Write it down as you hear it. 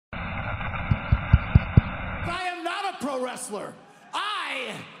pro wrestler.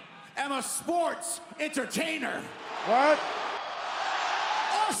 I am a sports entertainer. What?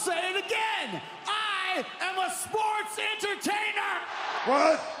 I'll say it again. I am a sports entertainer.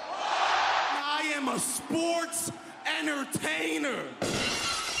 What? I am a sports entertainer.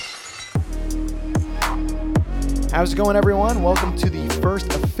 How's it going, everyone? Welcome to the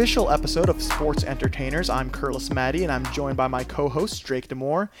first official episode of Sports Entertainers. I'm Kurlis Mati, and I'm joined by my co-hosts, Drake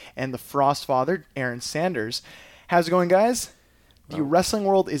Demore, and the Frost Father, Aaron Sanders. How's it going, guys? The wrestling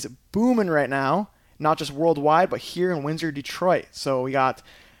world is booming right now, not just worldwide, but here in Windsor-Detroit. So we got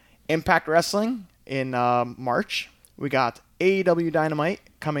Impact Wrestling in March. We got AEW Dynamite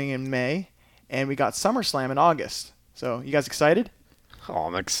coming in May, and we got Summerslam in August. So you guys excited? Oh,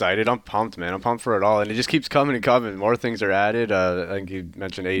 I'm excited. I'm pumped, man. I'm pumped for it all. And it just keeps coming and coming. More things are added. I think you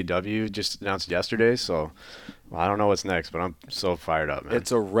mentioned AEW just announced yesterday. So I don't know what's next, but I'm so fired up, man.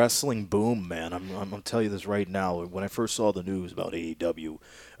 It's a wrestling boom, man. I'm going to tell you this right now. When I first saw the news about AEW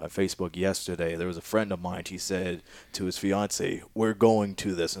on Facebook yesterday, there was a friend of mine. He said to his fiance, we're going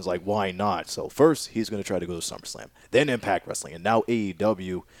to this. And it's like, why not? So first, he's going to try to go to SummerSlam. Then Impact Wrestling. And now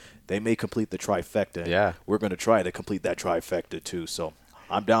AEW. They may complete the trifecta. Yeah. We're going to try to complete that trifecta too. So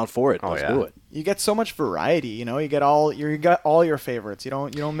I'm down for it. Let's do it. You get so much variety, you know. You got all your favorites. You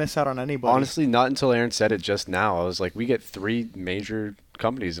don't miss out on anybody. Honestly, not until Aaron said it just now. I was like, we get 3 major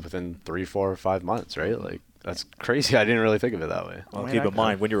companies within 3, 4, or 5 months, right? Like, that's crazy. I didn't really think of it that way. Well, keep in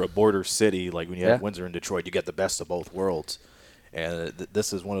mind, when you're a border city, like when you have Windsor and Detroit, you get the best of both worlds. And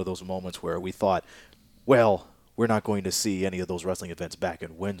this is one of those moments where we thought, well, we're not going to see any of those wrestling events back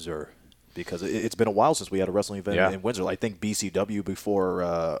in Windsor because it's been a while since we had a wrestling event in Windsor. I think BCW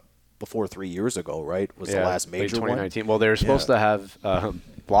before 3 years ago, right, was the last major late 2019. one. Well, they were supposed to have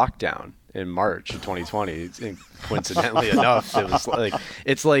lockdown in March of 2020. And coincidentally enough, it was like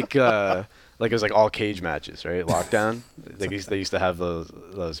it was like all cage matches, right? Lockdown. They used to have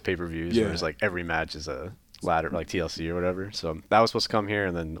those pay-per-views where it's like every match is a ladder, like TLC or whatever. So that was supposed to come here,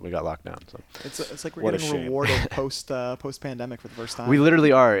 and then we got locked down. So it's like we're getting rewarded post pandemic for the first time. We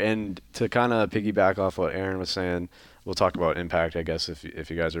literally are. And to kind of piggyback off what Aaron was saying, we'll talk about Impact, I guess, if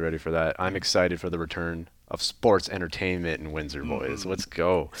you guys are ready for that. I'm excited for the return of sports entertainment in Windsor, boys. Let's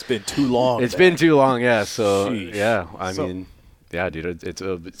go. It's been too long. It's been too long, yeah. So Sheesh. I mean. Yeah, dude, it's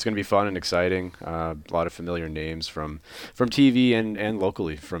going to be fun and exciting. A lot of familiar names from TV and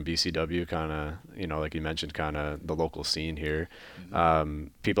locally from BCW, kind of, like you mentioned, kind of the local scene here.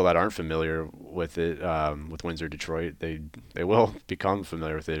 People that aren't familiar with it, with Windsor-Detroit, they will become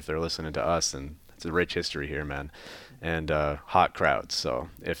familiar with it if they're listening to us, and it's a rich history here, man, and hot crowds. So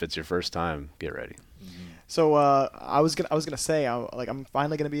if it's your first time, get ready. So I was gonna say I'm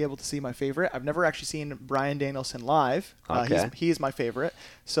finally gonna be able to see my favorite. I've never actually seen Bryan Danielson live. He is my favorite.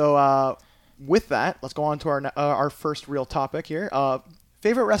 So with that, let's go on to our first real topic here.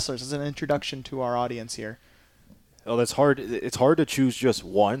 Favorite wrestlers as an introduction to our audience here. Oh, that's hard. It's hard to choose just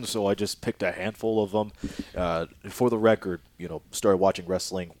one, so I just picked a handful of them. For the record, started watching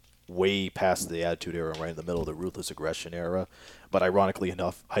wrestling way past the Attitude Era, right in the middle of the Ruthless Aggression era. But ironically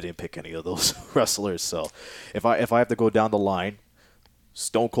enough, I didn't pick any of those wrestlers. So if I have to go down the line,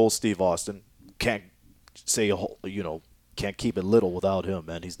 Stone Cold Steve Austin, can't keep it little without him,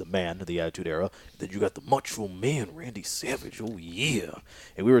 man. He's the man of the Attitude Era. Then you got the Macho Man, Randy Savage. Oh, yeah.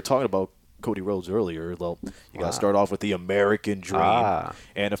 And we were talking about Cody Rhodes earlier. Well, you got to start off with the American Dream.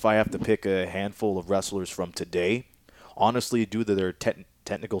 And if I have to pick a handful of wrestlers from today, honestly, due to their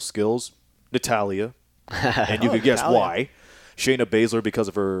technical skills, Natalya. And you could guess why. Shayna Baszler because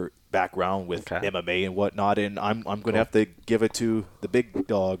of her background with MMA and whatnot, and I'm going to have to give it to the big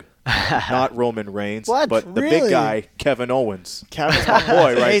dog, not Roman Reigns, but the big guy, Kevin Owens. Kevin's my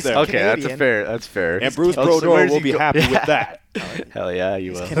boy right there. Okay, that's fair. And Bruce Brodeur will be happy with that. Hell yeah,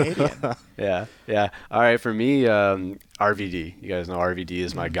 you will. Canadian. Yeah. All right, for me, RVD. You guys know RVD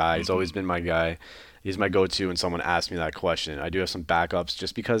is my guy. He's always been my guy. He's my go-to when someone asks me that question. I do have some backups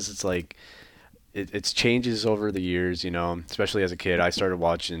just because it's like, it's changes over the years, especially as a kid. I started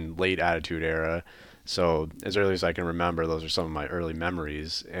watching late Attitude Era. So as early as I can remember, those are some of my early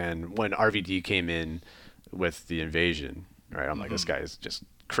memories. And when RVD came in with the Invasion, right, I'm like, this guy is just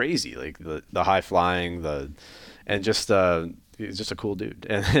crazy. Like the high flying, he's just a cool dude.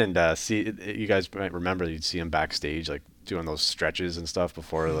 And see, you guys might remember you'd see him backstage, like doing those stretches and stuff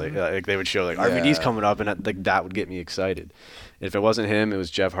before, like they would show like RVD's coming up, and that would get me excited. If it wasn't him, it was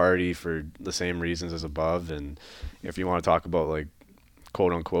Jeff Hardy for the same reasons as above. And if you want to talk about like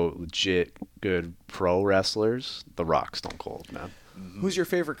quote unquote legit good pro wrestlers, The Rock, Stone Cold, man. Who's your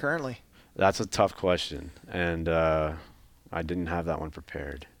favorite currently? That's a tough question, and I didn't have that one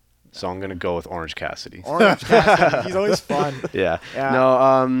prepared. So I'm gonna go with Orange Cassidy. Orange Cassidy. He's always fun. Yeah. Yeah.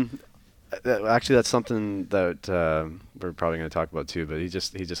 No. Actually, that's something that we're probably gonna talk about too. But he's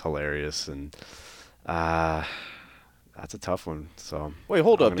just hilarious, and that's a tough one. So Wait,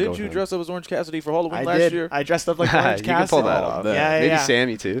 hold I'm up. gonna go Didn't with you him. dress up as Orange Cassidy for Halloween I last did. year? I dressed up like Orange You Cassidy. can pull that off. Yeah, Maybe yeah.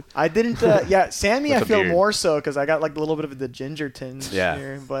 Sammy too. I didn't. Sammy. I With a feel beard. more so because I got like a little bit of the ginger tinge Yeah.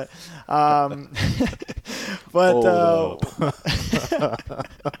 here, but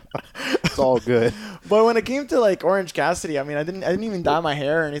It's all good. But when it came to like Orange Cassidy, I mean, I didn't even dye my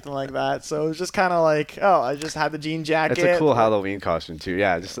hair or anything like that. So it was just kind of like, oh, I just had the jean jacket. It's a cool Halloween costume too.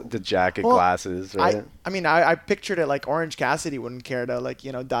 Yeah, just the jacket, Well, glasses, right? I mean, I pictured it like Orange Cassidy wouldn't care to like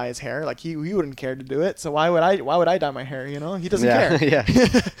dye his hair. Like he wouldn't care to do it. So why would I dye my hair? He doesn't care. Yeah.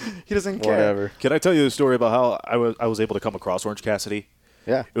 He doesn't care. Whatever. Can I tell you a story about how I was able to come across Orange Cassidy?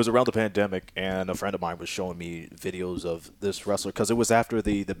 Yeah. It was around the pandemic, and a friend of mine was showing me videos of this wrestler because it was after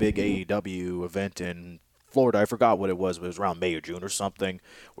the big AEW event in Florida. I forgot what it was, but it was around May or June or something,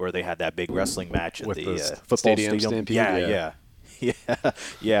 where they had that big wrestling match at With the the football stadium stadium. stampede, Yeah.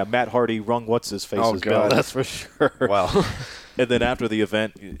 Yeah, Matt Hardy rung what's-his-face's bell, God. that's for sure. Wow. And then after the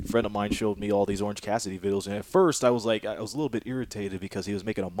event, a friend of mine showed me all these Orange Cassidy videos, and at first I was a little bit irritated because he was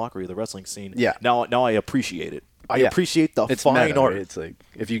making a mockery of the wrestling scene. Yeah. Now I appreciate it. I Yeah. appreciate the It's fine meta, art. right? It's like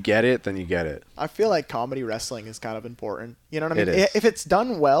if you get it, then you get it. I feel like comedy wrestling is kind of important. You know what I mean? It is. If it's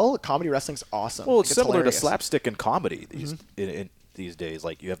done well, comedy wrestling's awesome. Well, Like, it's similar hilarious. to slapstick and comedy in these days.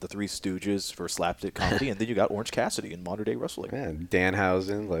 Like you have the Three Stooges for slapstick comedy, and then you got Orange Cassidy in modern day wrestling. Yeah,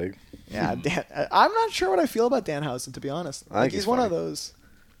 Danhausen, like Yeah, I'm not sure what I feel about Danhausen, to be honest. I think He's he's one of funny. those.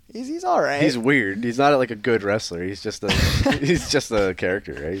 He's all right. he's weird. He's not like a good wrestler. He's just a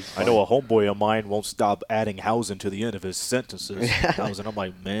character, right? He's I know a homeboy of mine won't stop adding Hausen to the end of his sentences. Hausen, I'm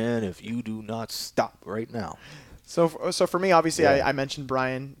like, man, if you do not stop right now. So for me, obviously, Yeah. I mentioned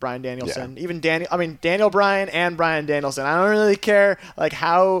Bryan Danielson, even Daniel Bryan and Bryan Danielson. I don't really care like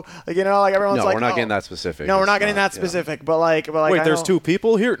how like everyone's No, like, we're not oh. getting that specific. No, we're It's not getting that yeah. specific. But like, Wait, I there's know- two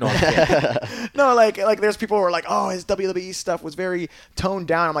people here? No, I'm kidding. No, like there's people who are like, oh, his WWE stuff was very toned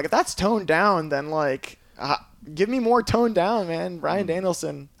down. I'm like, if that's toned down, then like, give me more toned down, man. Bryan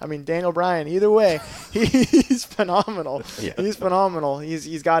Danielson. I mean, Daniel Bryan. Either way, he's phenomenal. Yeah. He's phenomenal.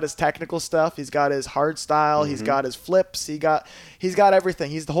 He's got his technical stuff. He's got his hard style. He's got his flips. He's got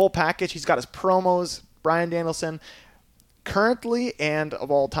everything. He's the whole package. He's got his promos. Bryan Danielson, currently and of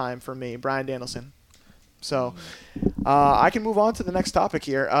all time for me, Bryan Danielson. So I can move on to the next topic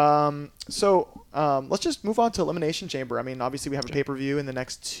here. Let's just move on to Elimination Chamber. I mean, obviously we have a pay-per-view in the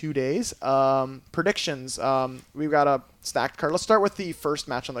next 2 days. Predictions. We've got a stacked card. Let's start with the first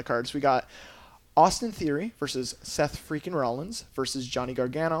match on the cards. We got Austin Theory versus Seth freaking Rollins versus Johnny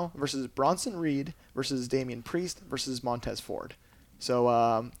Gargano versus Bronson Reed versus Damian Priest versus Montez Ford.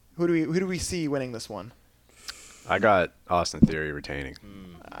 So who do we see winning this one? I got Austin Theory retaining.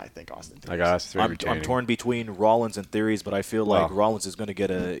 I think Austin I Theory. got Austin Theory I'm retaining. torn between Rollins and Theories, but I feel like Well. Rollins is going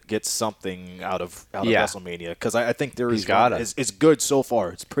to get something out of Yeah. WrestleMania because I think Theories He's got it. is good so far.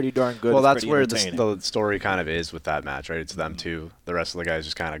 It's pretty darn good. Well, It's that's pretty where entertaining. the story kind of is with that match, right? It's them two. The rest of the guys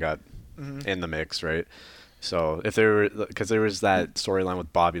just kind of got in the mix, right? So if there were, because there was that storyline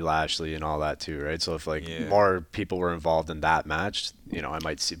with Bobby Lashley and all that too, right? So if like Yeah. more people were involved in that match, I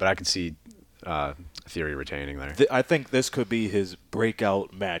might see, but I could see Theory retaining there. I think this could be his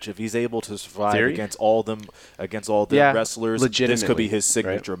breakout match if he's able to survive Theory? against all them Yeah, wrestlers. This could be legitimately, his right?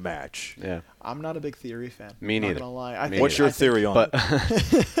 signature match. Yeah, I'm not a big Theory fan. Me I'm neither. Not gonna lie. Me What's your theory on but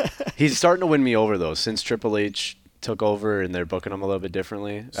it? he's starting to win me over though since Triple H took over and they're booking him a little bit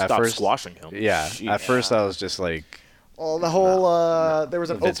differently. Stop squashing him. Yeah, Shit. at first I was just like, Well, the whole there was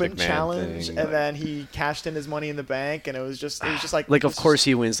an The Vince open McMahon challenge, thing, and like- then he cashed in his Money in the Bank, and it was just like of this course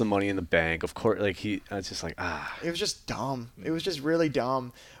he wins the Money in the Bank. Of course, like it's just like It was just dumb. It was just really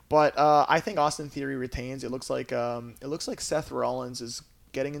dumb. But I think Austin Theory retains. It looks like Seth Rollins is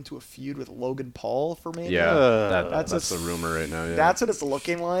getting into a feud with Logan Paul for me. Yeah, That's that's a- the rumor right now. Yeah. That's what it's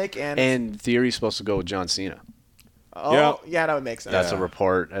looking like, and Theory's supposed to go with John Cena. yeah, that would make sense. That's a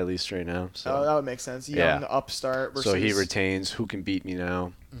report at least right now. So Oh, that would make sense. Young Yeah. upstart versus. so he retains. Who can beat me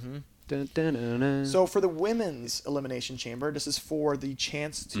now? Dun, dun, dun, dun. So for the women's elimination chamber, this is for the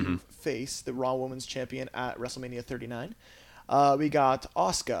chance to face the Raw Women's Champion at WrestleMania 39. We got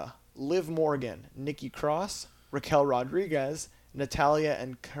Asuka, Liv Morgan, Nikki Cross, Raquel Rodriguez, Natalia,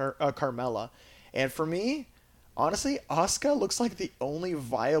 and Carmella. And for me, honestly, Asuka looks like the only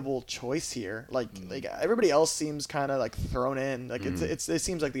viable choice here. Like everybody else seems kind of like thrown in. Like it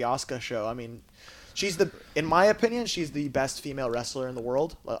seems like the Asuka show. I mean, in my opinion, she's the best female wrestler in the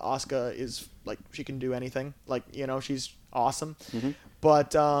world. Asuka is like, she can do anything. Like, she's awesome.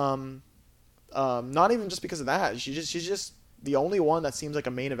 But not even just because of that. She's just the only one that seems like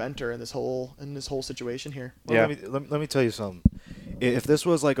a main eventer in this whole situation here. Well, let me tell you something. If this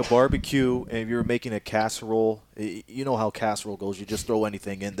was like a barbecue and you're making a casserole, you know how casserole goes. You just throw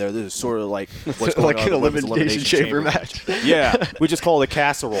anything in there. This is sort of like what's going like on an in the elimination chamber match. Yeah, we just call it a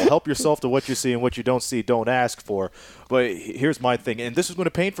casserole. Help yourself to what you see, and what you don't see, don't ask for. But here's my thing, and this is going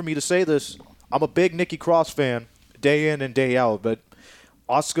to pain for me to say this. I'm a big Nikki Cross fan, day in and day out, but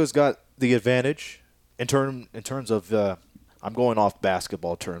Asuka's got the advantage in terms of I'm going off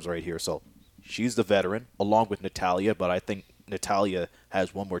basketball terms right here. So she's the veteran, along with Natalya, but I think Natalya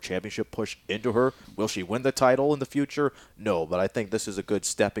has one more championship push into her. Will she win the title in the future? No, but I think this is a good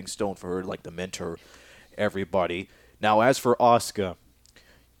stepping stone for her, like to mentor everybody. Now, as for Asuka,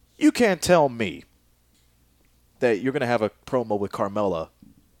 you can't tell me that you're going to have a promo with Carmella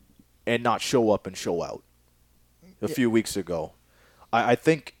and not show up and show out a few weeks ago. I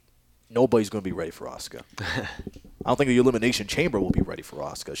think nobody's going to be ready for Asuka. I don't think the Elimination Chamber will be ready for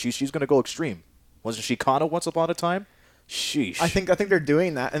Asuka. She's going to go extreme. Wasn't she Kana once upon a time? Sheesh. I think they're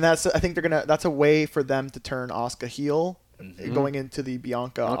doing that, and that's a way for them to turn Asuka heel going into the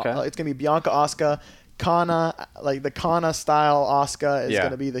Bianca. Okay. It's gonna be Bianca, Asuka, Kana, like the Kana style Asuka is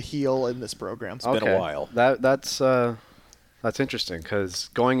gonna be the heel in this program. It's been a while. That's interesting because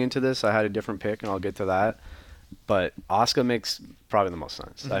going into this, I had a different pick, and I'll get to that. But Asuka makes probably the most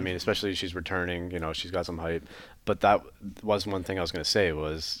sense. I mean, especially she's returning. She's got some hype. But that was one thing I was going to say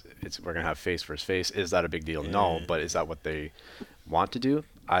was we're going to have face versus face. Is that a big deal? No. But is that what they want to do?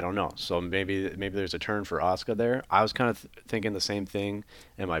 I don't know. So maybe there's a turn for Asuka there. I was kind of thinking the same thing,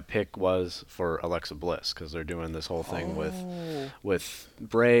 and my pick was for Alexa Bliss because they're doing this whole thing with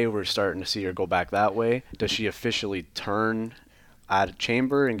Bray. We're starting to see her go back that way. Does she officially turn at a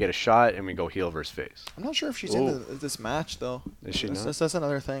chamber and get a shot, and we go heel versus face? I'm not sure if she's in this match though. Is she not? That's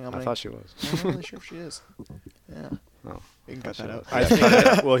another thing. I thought she was. I'm not really sure if she is. Yeah. Oh, you can cut that out. I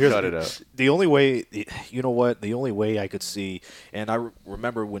think, well, here's cut it out. The only way, you know what? The only way I could see, and I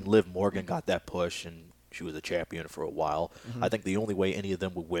remember when Liv Morgan got that push, and she was a champion for a while. I think the only way any of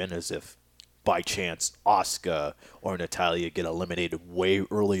them would win is if, by chance, Asuka or Natalya get eliminated way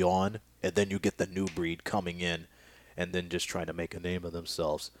early on, and then you get the new breed coming in, and then just trying to make a name of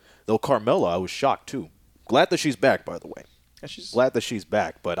themselves. Though Carmella, I was shocked too. Glad that she's back, by the way. Yeah, she's glad that she's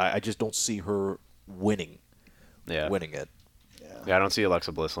back, but I just don't see her winning. Yeah. Winning it. Yeah, I don't see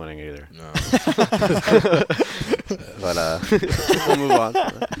Alexa Bliss winning either. No. But we'll move on.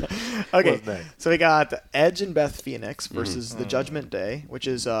 Okay, so we got Edge and Beth Phoenix versus the Judgment Day, which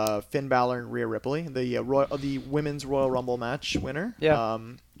is Finn Balor and Rhea Ripley, the Women's Royal Rumble match winner. Yeah.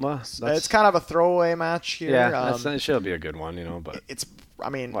 Well, it's kind of a throwaway match here. Yeah, it should be a good one, but it's. I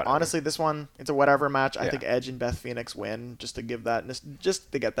mean, whatever. Honestly, this one, it's a whatever match. I Yeah. think Edge and Beth Phoenix win just to get that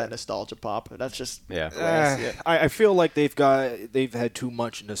nostalgia pop. That's just Yeah. the way I see it. I feel like they've had too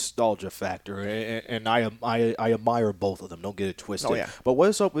much nostalgia factor, and I admire both of them. Don't get it twisted. Oh, yeah. But what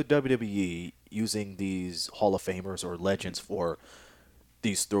is up with WWE using these Hall of Famers or legends for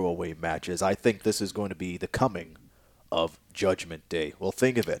these throwaway matches? I think this is going to be the coming of Judgment Day. Well,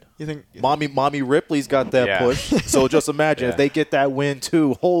 think of it. You think Mommy Ripley's got that push. So just imagine if they get that win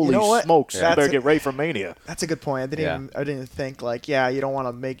too. Holy smokes! You better get ready for Mania. That's a good point. I didn't even think you don't want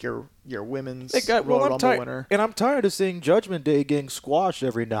to make your women's Royal Rumble winner. And I'm tired of seeing Judgment Day getting squashed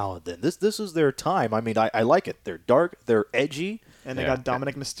every now and then. This is their time. I mean, I like it. They're dark. They're edgy. And they got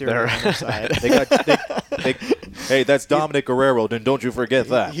Dominic Mysterio on their side. Hey, that's Dominic Guerrero. Then don't you forget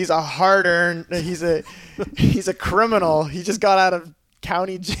that. He's a hard-earned. He's a criminal. He just got out of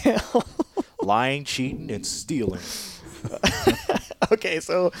county jail. Lying, cheating, and stealing. Okay,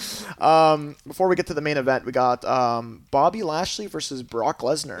 so before we get to the main event, we got Bobby Lashley versus Brock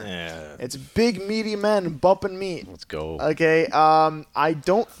Lesnar. Yeah. It's big, meaty men bumping meat. Let's go. Okay, I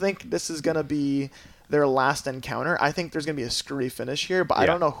don't think this is going to be their last encounter. I think there's going to be a screwy finish here, but I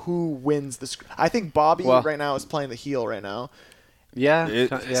don't know who wins the I think Bobby right now is playing the heel right now. Yeah.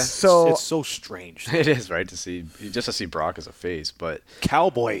 So it's so strange. It is, right, to see Brock as a face, but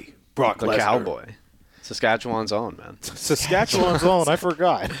Cowboy Brock Lesnar. The cowboy. Saskatchewan's own, man. Saskatchewan's own. I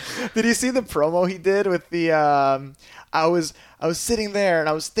forgot. Did you see the promo he did with the I was sitting there and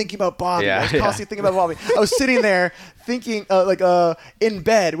I was thinking about Bobby. I was constantly thinking about Bobby. I was sitting there thinking in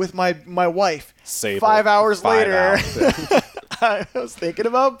bed with my wife. Sable. 5 hours later, I was thinking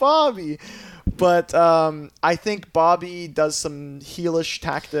about Bobby. But I think Bobby does some heelish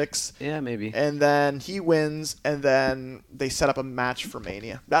tactics. Yeah, maybe. And then he wins, and then they set up a match for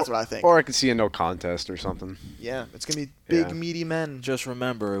Mania. That's what I think. Or I could see a no contest or something. Yeah, it's going to be big, Yeah. meaty men. Just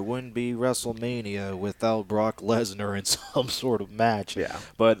remember, it wouldn't be WrestleMania without Brock Lesnar in some sort of match. Yeah.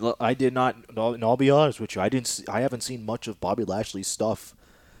 But I did not, and I'll be honest with you, I haven't seen much of Bobby Lashley's stuff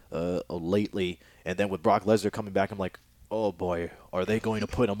lately. And then with Brock Lesnar coming back, I'm like, oh boy, are they going to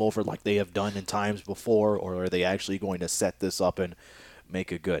put him over like they have done in times before, or are they actually going to set this up and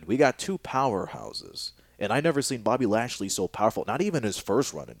make it good? We got two powerhouses, and I never seen Bobby Lashley so powerful, not even his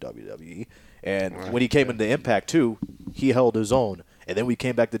first run in WWE. And when he came into Impact too, he held his own. And then we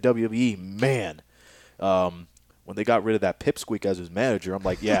came back to WWE, man. When they got rid of that pipsqueak as his manager, I'm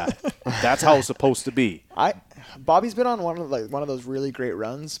like, yeah, that's how it's supposed to be. Bobby's been on one of those really great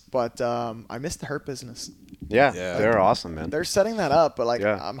runs, but I missed the Hurt Business. Yeah, Yeah. they're awesome, man. They're setting that up, but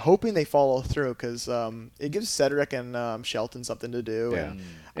Yeah. I'm hoping they follow through because it gives Cedric and Shelton something to do. Yeah,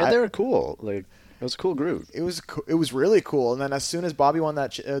 And they were cool. Like, it was a cool group. it was really cool. And then as soon as Bobby won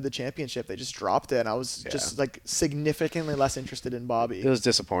that the championship, they just dropped it. And I was just like significantly less interested in Bobby. It was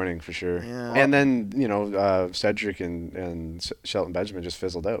disappointing for sure. Yeah. And then Cedric and Shelton Benjamin just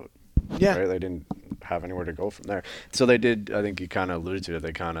fizzled out. Yeah. Right? They didn't have anywhere to go from there. So they did. I think you kind of alluded to it.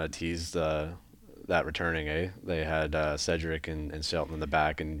 They kind of teased that returning. They had Cedric and Shelton in the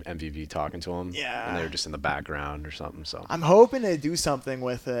back and MVV talking to him. Yeah. And they were just in the background or something. So. I'm hoping they do something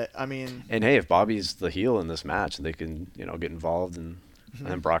with it. I mean, And hey, if Bobby's the heel in this match, they can get involved and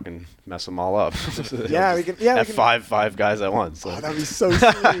then Brock can mess them all up. Yeah, we can- yeah, we have can- five guys at once. So. that'd be so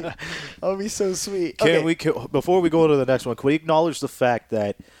sweet. That would be so sweet. Before we go to the next one, can we acknowledge the fact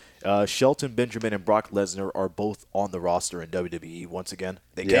that Shelton Benjamin and Brock Lesnar are both on the roster in WWE once again?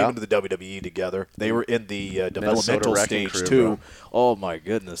 They came into the WWE together. They were in the developmental Wrecking stage Crew, too. bro. Oh my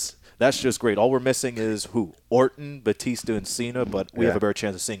goodness. That's just great. All we're missing is who? Orton, Batista, and Cena, but we have a better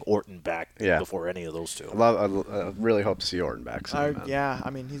chance of seeing Orton back before any of those two. I really hope to see Orton back soon. man. Yeah, I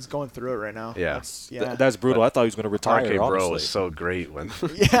mean, he's going through it right now. Yeah. That's brutal. I thought he was going to retire, RK Bro honestly. was so great when,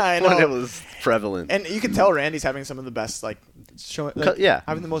 Yeah, I know. when it was prevalent. And you can tell Randy's having some of the best,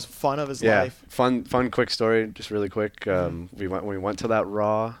 having the most fun of his life. Fun, quick story. Just really quick. We went to that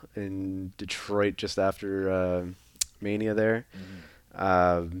Raw in Detroit just after Mania there.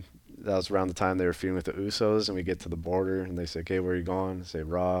 That was around the time they were feuding with the Usos, and we get to the border, and they say, "Okay, where are you going?" I say,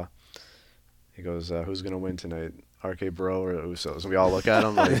 "Raw." He goes, "Who's gonna win tonight, RK Bro or the Usos?" And we all look at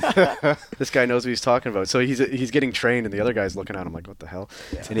him like, this guy knows what he's talking about. So he's getting trained, and the other guy's looking at him like, "What the hell?"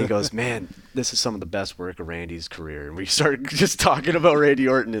 Yeah. And he goes, "Man, this is some of the best work of Randy's career." And we start just talking about Randy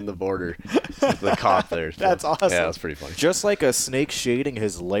Orton in the border, the cop there. So, That's awesome. Yeah, that's pretty funny. Just like a snake shading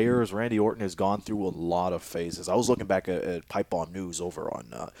his layers, Randy Orton has gone through a lot of phases. I was looking back at Pipe Bomb News over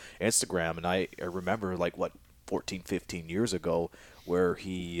on Instagram, and I remember 14, 15 years ago where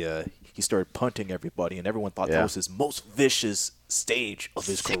he started punting everybody, and everyone thought that was his most vicious stage of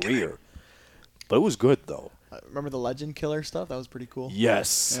his career. But it was good, though. Remember the Legend Killer stuff? That was pretty cool.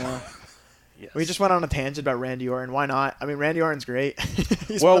 Yes. Yeah. Yes. We just went on a tangent about Randy Orton. Why not? I mean, Randy Orton's great.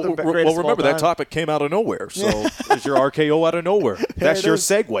 He's Well, one of the greatest of all remember that time. topic came out of nowhere. So there's your RKO out of nowhere. That's it your is.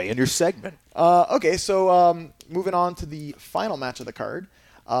 segue in your segment. Okay, so moving on to the final match of the card.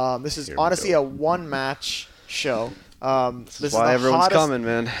 This is Here we honestly go. a one-match show. This is why everyone's coming,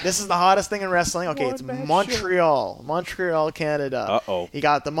 man. This is the hottest thing in wrestling. Okay, it's One-match Montreal, Canada. Uh-oh. You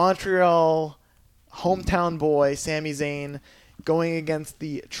got the Montreal hometown boy, Sami Zayn, going against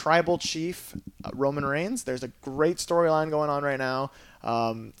the tribal chief, Roman Reigns. There's a great storyline going on right now.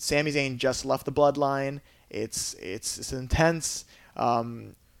 Sami Zayn just left the bloodline. It's intense.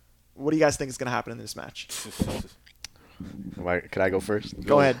 What do you guys think is going to happen in this match? Could I go first?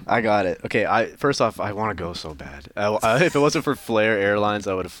 Go ahead. I got it. Okay. First off, I want to go so bad. If it wasn't for Flair Airlines,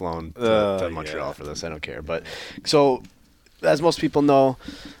 I would have flown to Montreal for this. I don't care. But so, as most people know,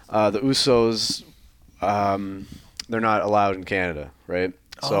 the Usos, they're not allowed in Canada, right?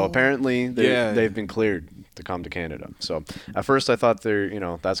 So apparently they've been cleared to come to Canada. So at first I thought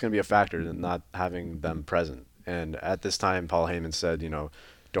that's going to be a factor in not having them present. And at this time, Paul Heyman said,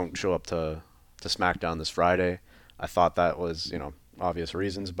 don't show up to SmackDown this Friday. I thought that was, obvious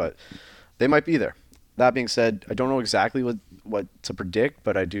reasons, but they might be there. That being said, I don't know exactly what to predict,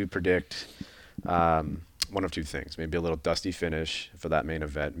 but I do predict one of two things. Maybe a little dusty finish for that main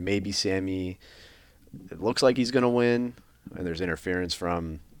event. Maybe Sammy, it looks like he's going to win, and there's interference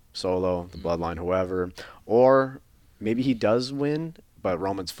from Solo, the Bloodline, whoever. Or maybe he does win, but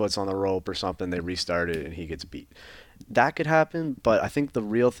Roman's foot's on the rope or something. They restart it, and he gets beat. That could happen, but I think the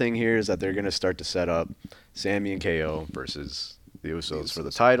real thing here is that they're going to start to set up Sammy and KO versus the Usos for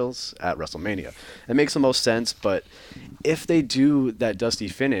the titles at WrestleMania. It makes the most sense, but if they do that dusty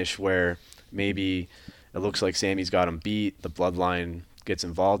finish where maybe it looks like Sammy's got him beat, the bloodline gets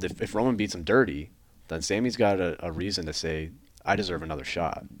involved. If Roman beats him dirty, then Sammy's got a reason to say, I deserve another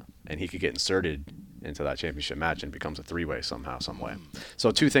shot. And he could get inserted into that championship match and becomes a three-way somehow, some way.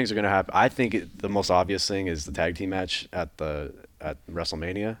 So two things are going to happen. I think the most obvious thing is the tag team match at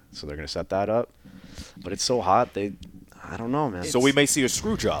WrestleMania. So they're going to set that up. But it's so hot. I don't know, man. So we may see a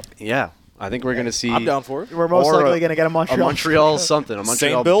screw job. Yeah. I think we're going to see. I'm down for it. We're most likely going to get a Montreal something. A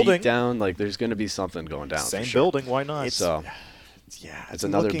Montreal beat down. Like, there's going to be something going down. Same for sure. building. Why not? It's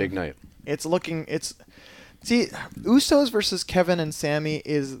another big night. See, Usos versus Kevin and Sammy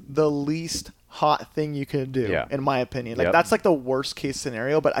is the least hot thing you could do, in my opinion. Like that's like the worst case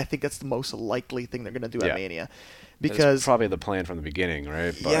scenario, but I think that's the most likely thing they're going to do at Mania. Because it's probably the plan from the beginning,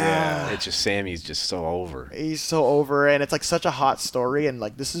 right? But it's just Sammy's just so over. He's so over, and it's like such a hot story, and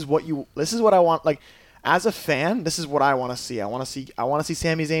like this is what I want. Like as a fan, this is what I want to see. I want to see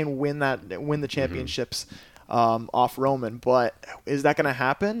Sami Zayn win the championships. Off Roman, but is that going to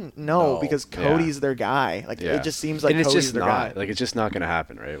happen? No, because Cody's their guy. Like it just seems like Cody's their guy. Like it's just not going to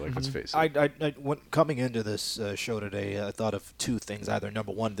happen, right? Like let's face it. When coming into this show today, I thought of two things. Either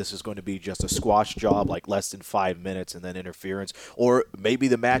number one, this is going to be just a squash job, like less than 5 minutes, and then interference, or maybe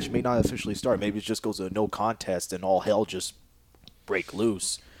the match may not officially start. Maybe it just goes to no contest and all hell just break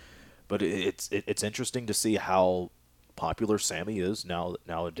loose. But it's interesting to see how popular Sammy is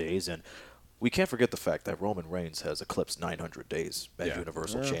nowadays, and we can't forget the fact that Roman Reigns has eclipsed 900 days as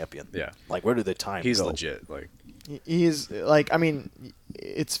Universal Champion. Yeah. Like, where did the time go? He's legit. Like, he's like, I mean,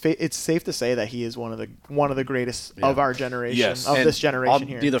 it's safe to say that he is one of the greatest of our generation, this generation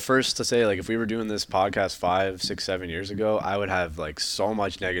here. I'll be the first to say, like, if we were doing this podcast 5, 6, 7 years ago, I would have like so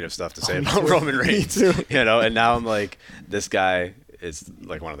much negative stuff to say about Roman Reigns. Me too. And now I'm like, this guy is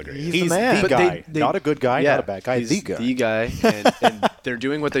like one of the greatest. He's the man. The guy. Not a good guy, not a bad guy. He's the guy. And they're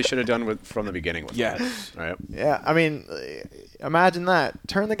doing what they should have done from the beginning with him. Right? Yeah, I mean, imagine that.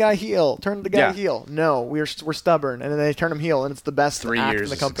 Turn the guy heel. Turn the guy heel. No, we're stubborn. And then they turn him heel, and it's the best 3 act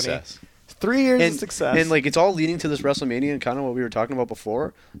years in the company. Success. 3 years of success. And, like, it's all leading to this WrestleMania and kind of what we were talking about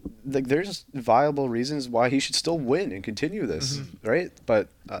before. Like, there's viable reasons why he should still win and continue this, right? But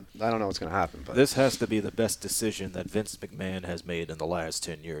I don't know what's going to happen. But this has to be the best decision that Vince McMahon has made in the last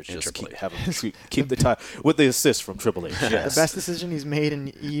 10 years. Just keep the title with the assist from Triple H. The best decision he's made in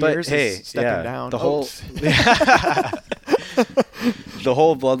years is stepping down. The whole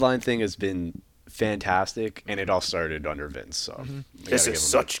bloodline thing has been fantastic, and it all started under Vince. So this is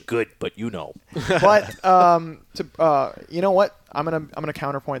such good, but But you know what? I'm gonna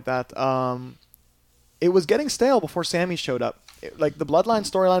counterpoint that. It was getting stale before Sammy showed up. Like the bloodline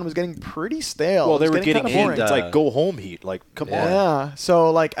storyline was getting pretty stale. Well, they were getting heat. It's like go home heat. Like come on. Yeah.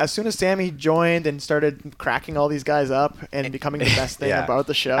 So like as soon as Sammy joined and started cracking all these guys up and becoming the best thing about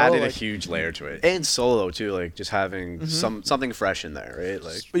the show, added a huge layer to it. And Solo too, like just having something fresh in there, right?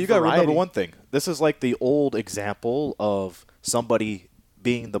 Like, but you got to remember one thing. This is like the old example of somebody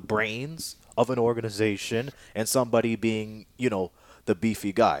being the brains of an organization and somebody being, the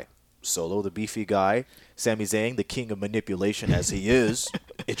beefy guy. Solo, the beefy guy, Sami Zayn, the king of manipulation as he is,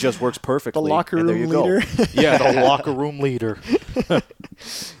 it just works perfectly. The locker room leader. Yeah, the locker room leader.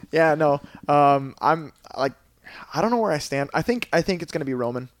 Yeah, no. I'm like, I don't know where I stand. I think it's gonna be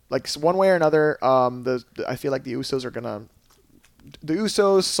Roman. Like one way or another. I feel like the Usos are gonna. The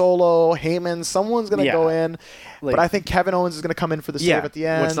Usos, Solo, Heyman, someone's going to go in. But I think Kevin Owens is going to come in for the save at the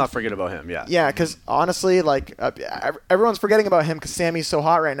end. Let's not forget about him, Yeah, because honestly, like, everyone's forgetting about him because Sammy's so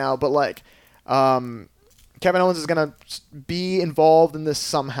hot right now. But, like, Kevin Owens is going to be involved in this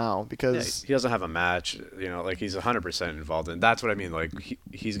somehow because... he doesn't have a match. Like, he's 100% involved in. That's what I mean. Like,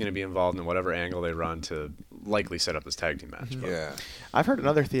 he's going to be involved in whatever angle they run to likely set up this tag team match. Yeah. I've heard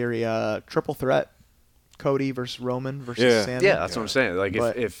another theory, triple threat. Cody versus Roman versus Sammy. Yeah, that's what I'm saying. Like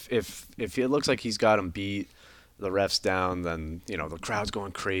if it looks like he's got him beat, the ref's down, then the crowd's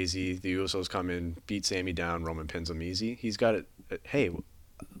going crazy. The Usos come in, beat Sammy down, Roman pins him easy. He's got it. Hey,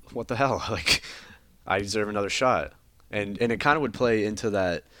 what the hell? Like, I deserve another shot. And it kind of would play into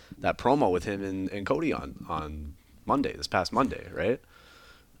that promo with him and Cody on Monday, this past Monday, right?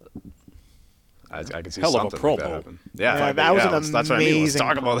 I can see hell something of a promo. like that happen. Yeah, that was an amazing. That's what I mean. Let's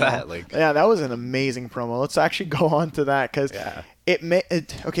talk about promo. that. Like, that was an amazing promo. Let's actually go on to that because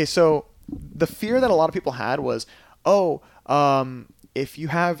okay, so the fear that a lot of people had was, if you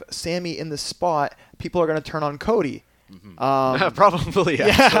have Sammy in the spot, people are going to turn on Cody. Probably.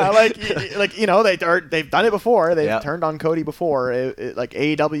 Yeah, like you know, they've done it before. They've Yeah. turned on Cody before. Like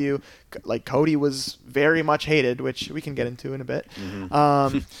AEW, like Cody was very much hated, which we can get into in a bit.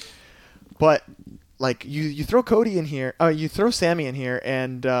 But like you throw Cody in here, you throw Sammy in here,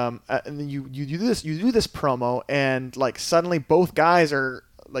 and then you do this promo, and like suddenly both guys are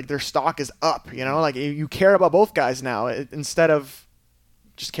like their stock is up. You know, like you care about both guys now instead of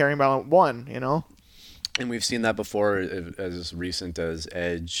just caring about one. You know. And we've seen that before, as recent as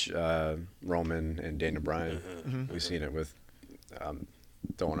Edge, Roman, and Daniel Bryan. We've seen it with,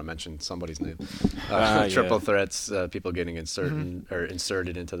 don't want to mention somebody's name, triple threats, people getting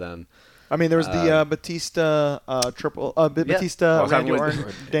inserted into them. I mean, there was the Batista Batista Randy Orton,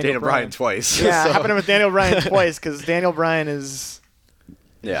 Daniel Bryan twice. Yeah, it happened with Daniel Bryan twice because Daniel Bryan is.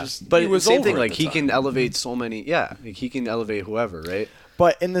 Yeah, Just, but he was same over thing. at Like the he time. can elevate so many. Yeah, like he can elevate whoever, right?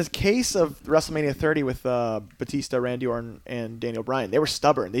 But in the case of WrestleMania 30 with Batista, Randy Orton, and Daniel Bryan, they were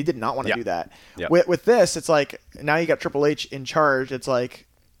stubborn. They did not want to do that. Yeah. With this, it's like now you got Triple H in charge. It's like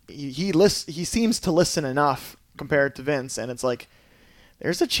he seems to listen enough compared to Vince, and it's like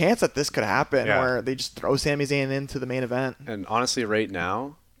there's a chance that this could happen where they just throw Sami Zayn into the main event. And honestly, right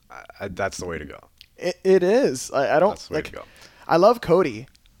now, that's the way to go. It is. I don't That's the way to go. I love Cody,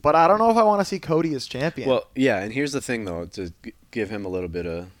 but I don't know if I want to see Cody as champion. Well, yeah, and here's the thing, though, to give him a little bit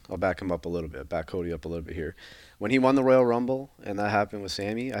of, I'll back him up a little bit, back Cody up a little bit here. When he won the Royal Rumble and that happened with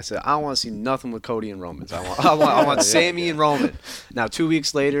Sammy, I said, I don't want to see nothing with Cody and Roman. I want Sammy and Roman. Now, 2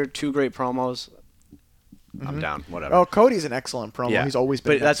 weeks later, 2 great promos. I'm down, whatever. Oh, Cody's an excellent promo. Yeah. He's always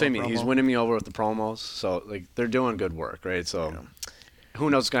been. But that's what I mean. Promo. He's winning me over with the promos. So like they're doing good work, right? So who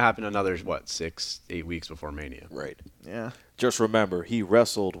knows what's gonna happen another 6-8 weeks before Mania? Right. Yeah. Just remember, he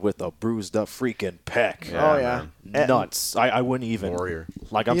wrestled with a bruised up freaking pec. Oh yeah. man. Nuts. I wouldn't even. Warrior.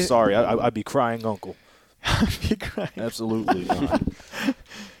 Like, I'm Yeah. sorry. I'd be crying uncle. Be crying. Absolutely not.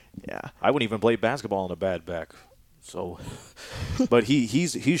 Yeah. I wouldn't even play basketball on a bad back. So, but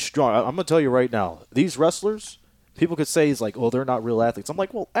he's strong. I'm gonna tell you right now, these wrestlers, people could say he's like, oh, they're not real athletes. I'm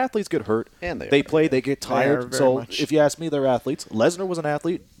like, well, athletes get hurt, And they they are, play, yeah. they get They are tired. very So much. if you ask me, they're athletes. Lesnar was an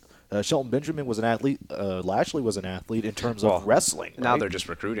athlete. Shelton Benjamin was an athlete. Lashley was an athlete in terms of wrestling. Now right? they're just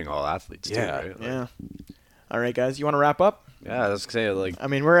recruiting all athletes Yeah. too, right? Like, Yeah. All right, guys. You want to wrap up? Yeah, let's say like. I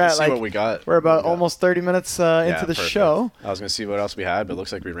mean, we're at see what we got. We're about What we got. almost 30 minutes into the perfect. show. I was gonna see what else we had, but it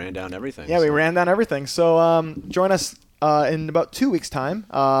looks like we ran down everything. Yeah, we so. ran down everything. So join us in about 2 weeks' time.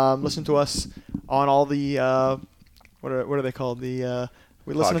 Listen to us on all the what are they called? The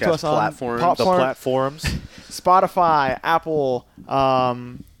we listen to Podcast us on platforms. the platforms. Spotify, Apple,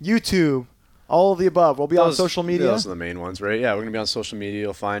 YouTube, all of the above. We'll be on Those- social media. Those are the main ones, right? Yeah, we're gonna be on social media.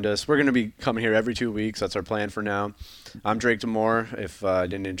 You'll find us. We're gonna be coming here every 2 weeks. That's our plan for now. I'm Drake Demore. If I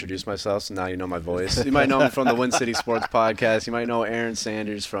didn't introduce myself, so now you know my voice. You might know me from the Win City Sports Podcast. You might know Aaron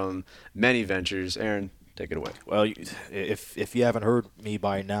Sanders from many ventures. Aaron, take it away. Well, if you haven't heard me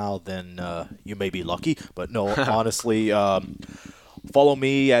by now, then you may be lucky. But no, honestly, follow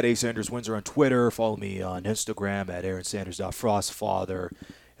me at ASandersWindsor on Twitter. Follow me on Instagram at AaronSanders.FrostFather.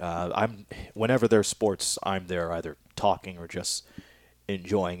 Whenever there's sports, I'm there either talking or just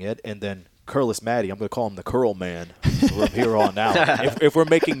enjoying it. And then Kurlis Mati, I'm going to call him the Curl Man from here on out. If we're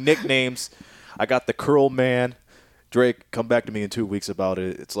making nicknames, I got the Curl Man. Drake, come back to me in 2 weeks about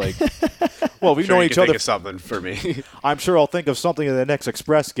it. It's like, well, we've Sure, known you each can other. think of something for me. I'm sure I'll think of something in the next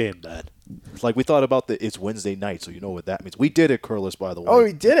Express game then. It's like we thought about it's Wednesday night, so you know what that means. We did it, Kurlis, by the way. Oh,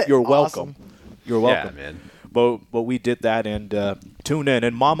 we did it. You're Awesome. welcome. You're welcome. Yeah, man. But we did that, and tune in.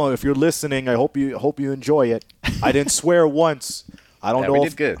 And Mama, if you're listening, I hope you enjoy it. I didn't swear once. I don't Yeah, know. we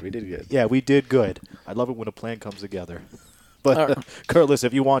if, did good. We did good. Yeah, we did good. I love it when a plan comes together. But Kurlis,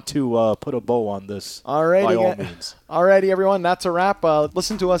 if you want to put a bow on this, by all means. Alrighty, everyone. That's a wrap.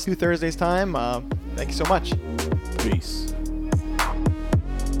 Listen to us 2 Thursdays time. Thank you so much. Peace.